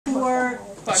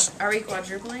Are we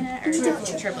quadrupling it or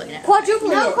tripling it?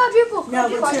 Quadrupling it. No, quadruple. No,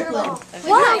 we're tripling.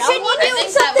 Why shouldn't you do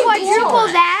something quadruple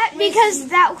that? Because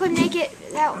that could make it.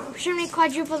 That shouldn't we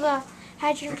quadruple the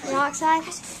hydrogen peroxide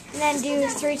and then do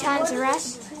 3 times the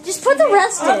rest? Just put the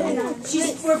rest in.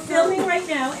 We're filming right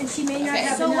now, and she may not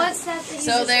have So enough. what's that?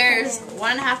 So there's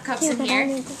 1.5 cups in here.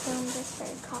 1.5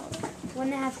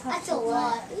 cups. That's a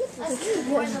lot. That's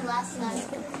more than last time.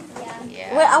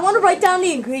 Yeah. Wait, I want to write down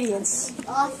the ingredients.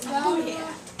 Awesome.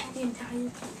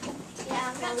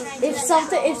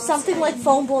 If something like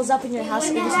foam blows up in your house,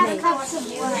 it is made. The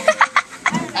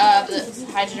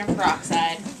hydrogen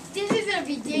peroxide. This is gonna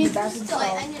be dangerous.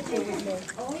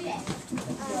 Oh yeah.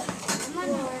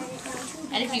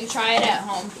 And if you try it at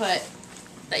home, put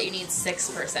that you need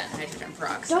 6% hydrogen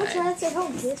peroxide. Don't try it at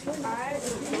home, kids.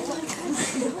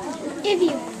 If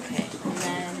you. Okay, and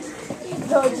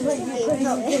then No, just like you put it in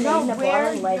a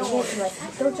bottle, lighting it, like,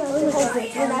 don't try it at home,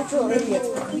 kids. We're natural idiots.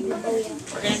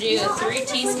 we're gonna do 3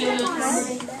 teaspoons.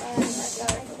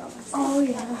 Oh,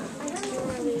 yeah.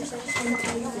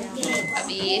 Of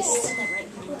yeast.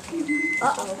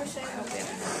 Uh-oh.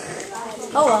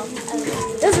 Oh, well.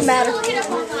 Doesn't matter.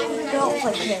 Don't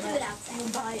play kids.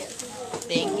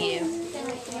 Thank you.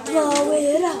 Blow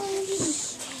it up.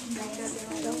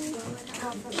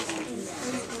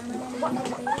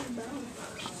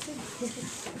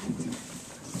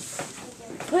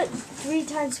 Put 3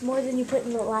 times more than you put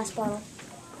in the last bottle.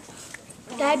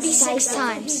 That'd be 6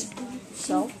 times.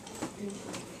 So?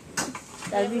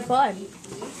 That'd be fun.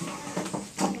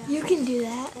 You can do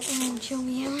that and show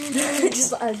me how. I'm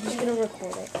just gonna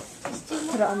record it.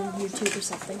 Put it on YouTube or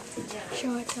something.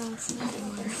 Show it to us.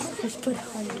 Just put it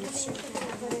on YouTube.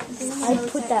 I'd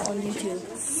put that on YouTube.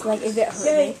 Like if it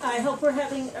hurt me. I hope we're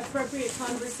having appropriate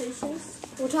conversations.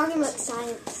 We're talking about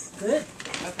science. Good.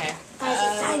 Okay.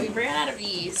 We ran out of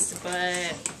yeast,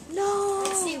 but No.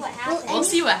 See what happens. we'll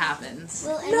see what happens.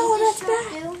 No, that's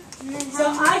bad. So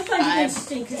I find it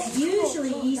interesting because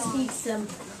usually yeast needs some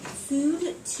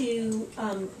food to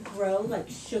grow, like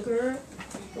sugar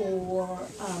or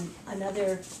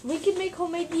another. We can make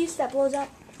homemade yeast that blows up.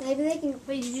 Maybe they can.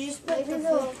 Wait, did you just put the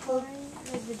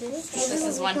This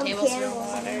is 1 tablespoon of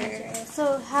water.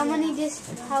 So how much?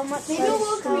 Maybe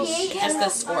we'll create Just the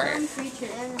squirt. That's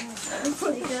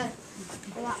pretty good.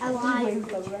 A lot.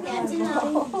 Yeah, it's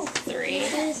enough. 3.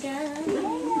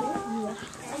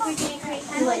 Okay,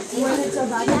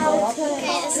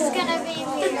 this is gonna be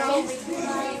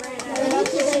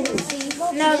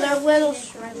No, they're little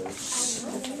shreds.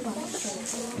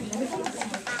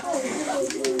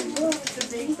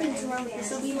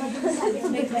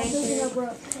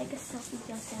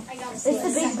 It's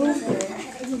the big boom theory.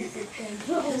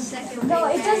 No,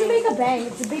 it doesn't make a bang.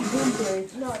 It's a big boom theory.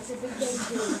 No, it's a big bang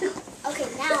theory. Okay,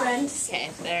 now. Okay,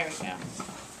 there we go.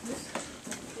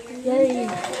 Yay. Here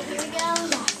we go.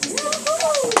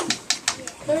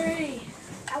 Hurry.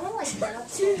 I want like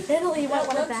that. Italy, you might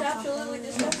want to back up.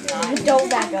 Don't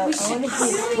back up. I want to see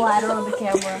it splatter on the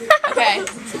camera. Okay.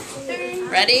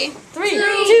 Ready? 3,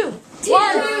 2,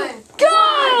 1, go!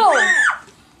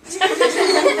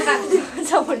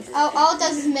 Oh, all it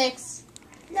does is mix.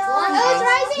 No, it's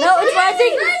rising. No, it's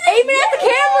rising. Aim it at the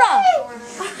camera.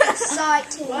 Saw it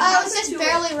too. Oh, it's just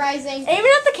barely rising. Aim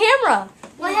it at the camera.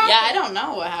 What happened? Yeah, I don't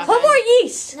know what happened. Put more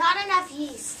yeast. Not enough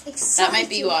yeast. That might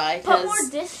be why. Put more 'cause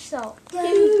dish soap. No,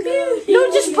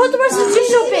 just put the rest of the dish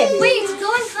soap in. Wait, it's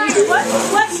going higher.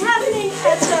 What's happening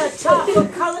at the top?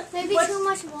 What color? Maybe What's, too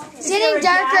much water. It's is there getting a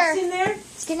gas darker. in there?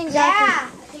 It's getting darker.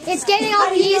 Yeah. It's getting all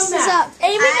the yeast is up.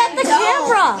 Aim it at the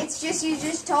camera. It's just you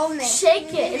just told me.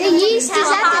 Shake it. The yeast is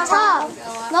at the top.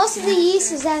 Most of the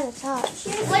yeast is at the top.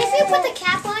 What if you put the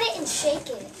cap on it and shake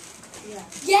it?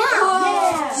 Yeah.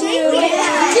 Shake it.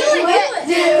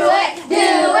 Do it.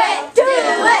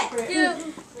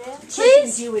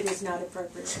 Please. Do it is not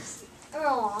appropriate.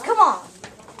 Aw. Come on.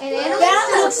 That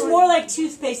looks more like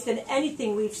toothpaste than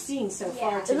anything we've seen so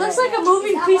far It today. looks like a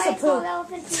moving piece of poop.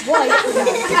 White.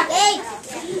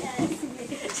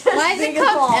 Why is it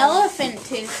called elephant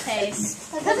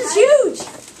toothpaste? Because it's huge.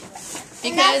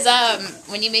 Because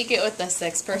when you make it with the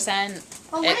 6%,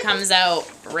 it comes out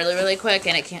really, really quick,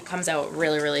 and it comes out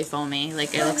really, really foamy.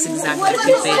 Like it looks exactly like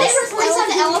toothpaste. Replace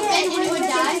an elephant and it would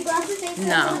die?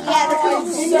 No.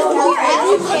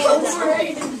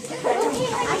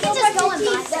 I can just go and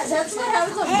buy some. That's what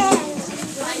happens on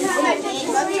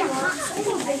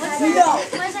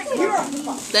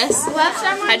This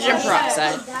hydrogen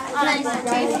peroxide.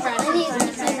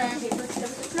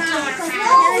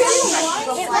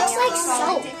 It looks like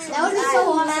soap. That would be so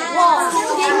awesome.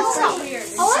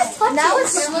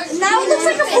 Now it looks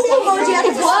like a poop emoji at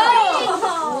the bottom.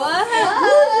 What?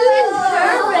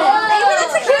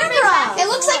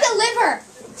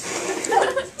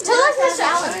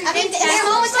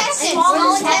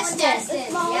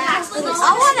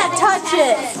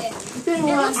 it. Can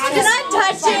I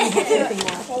touch it?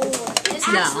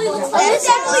 No.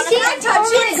 Can I touch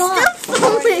it?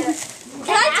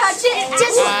 Can I touch it?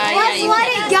 Just let's let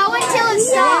it go until it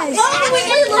stops. Oh,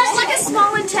 it looks like a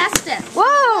small intestine.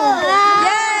 Whoa!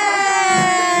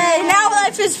 Yay! Now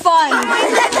life is fun.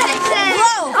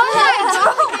 Whoa!